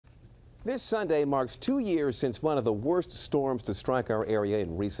This Sunday marks 2 years since one of the worst storms to strike our area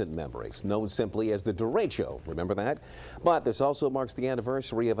in recent memories, known simply as the Derecho. Remember that? But this also marks the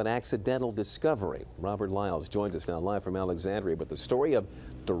anniversary of an accidental discovery. Robert Lyles joins us now live from Alexandria with the story of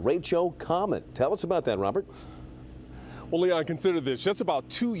Derecho Comet. Tell us about that, Robert. Well, Leon, consider this. Just about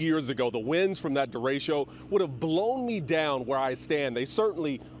 2 years ago, the winds from that derecho would have blown me down where I stand. They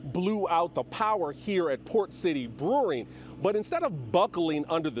certainly blew out the power here at Port City Brewing. But instead of buckling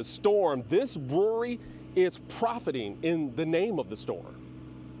under the storm, this brewery is profiting in the name of the storm.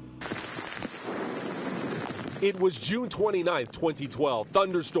 It was June 29, 2012.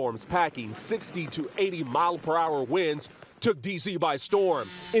 Thunderstorms packing 60 to 80 mile-per-hour winds took D.C. by storm,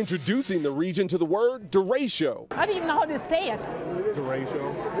 introducing the region to the word derecho. I don't even know how to say it.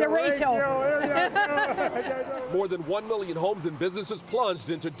 Derecho. Derecho. More than 1 million homes and businesses plunged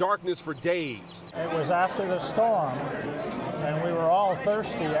into darkness for days. It was after the storm, and we were all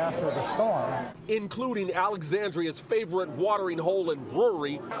thirsty after the storm. Including Alexandria's favorite watering hole and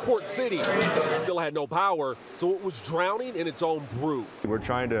brewery, Port City. Still had no power, so it was drowning in its own brew. We're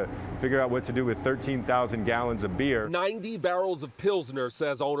trying to figure out what to do with 13,000 gallons of beer. 90 barrels of Pilsner,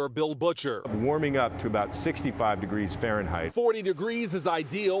 says owner Bill Butcher. Warming up to about 65 degrees Fahrenheit. 40 degrees is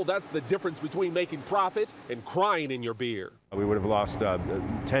ideal. That's the difference between making profit and crying in your beer. We would have lost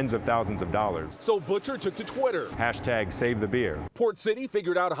tens of thousands of dollars. So Butcher took to Twitter. Hashtag save the beer. Port City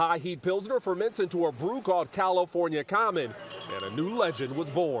figured out high heat Pilsner ferments into a brew called California Common, and a new legend was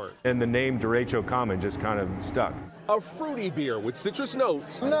born. And the name Derecho Common just kind of stuck. A fruity beer with citrus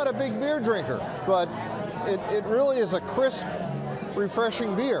notes. I'm not a big beer drinker, but it really is a crisp,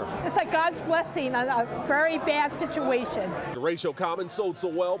 refreshing beer. It's like God's blessing on a very bad situation. Derecho Common sold so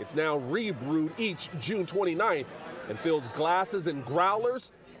well, it's now rebrewed each June 29th and fills glasses and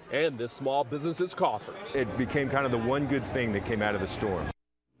growlers and this small business's coffers. It became kind of the one good thing that came out of the storm.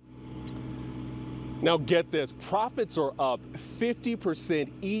 Now get this, profits are up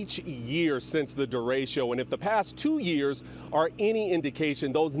 50% each year since the derecho, and if the past 2 years are any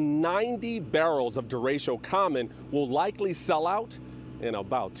indication, those 90 barrels of Derecho Common will likely sell out in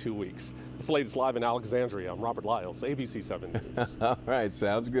about 2 weeks. This latest live in Alexandria. I'm Robert Lyles, ABC 7 News. All right,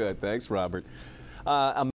 sounds good. Thanks, Robert.